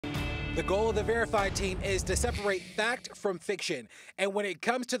The goal of the Verified team is to separate fact from fiction. And when it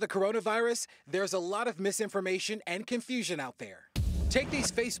comes to the coronavirus, there's a lot of misinformation and confusion out there. Take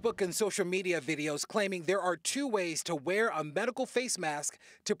these Facebook and social media videos claiming there are two ways to wear a medical face mask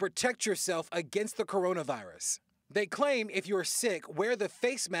to protect yourself against the coronavirus. They claim if you're sick, wear the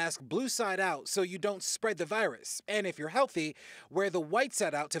face mask blue side out so you don't spread the virus. And if you're healthy, wear the white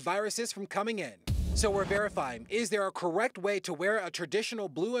side out to viruses from coming in. So we're verifying, is there a correct way to wear a traditional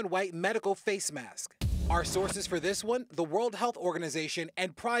blue and white medical face mask? Our sources for this one, the World Health Organization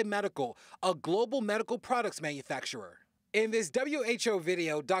and Prime Medical, a global medical products manufacturer. In this WHO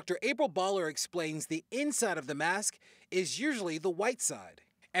video, Dr. April Baller explains the inside of the mask is usually the white side.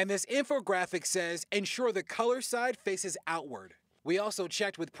 And this infographic says, ensure the color side faces outward. We also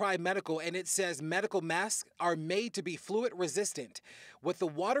checked with Prime Medical and it says medical masks are made to be fluid resistant with the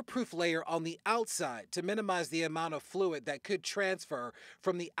waterproof layer on the outside to minimize the amount of fluid that could transfer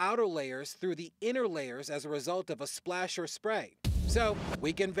from the outer layers through the inner layers as a result of a splash or spray. So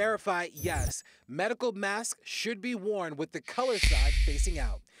we can verify, yes, medical masks should be worn with the color side facing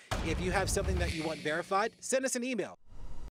out. If you have something that you want verified, send us an email.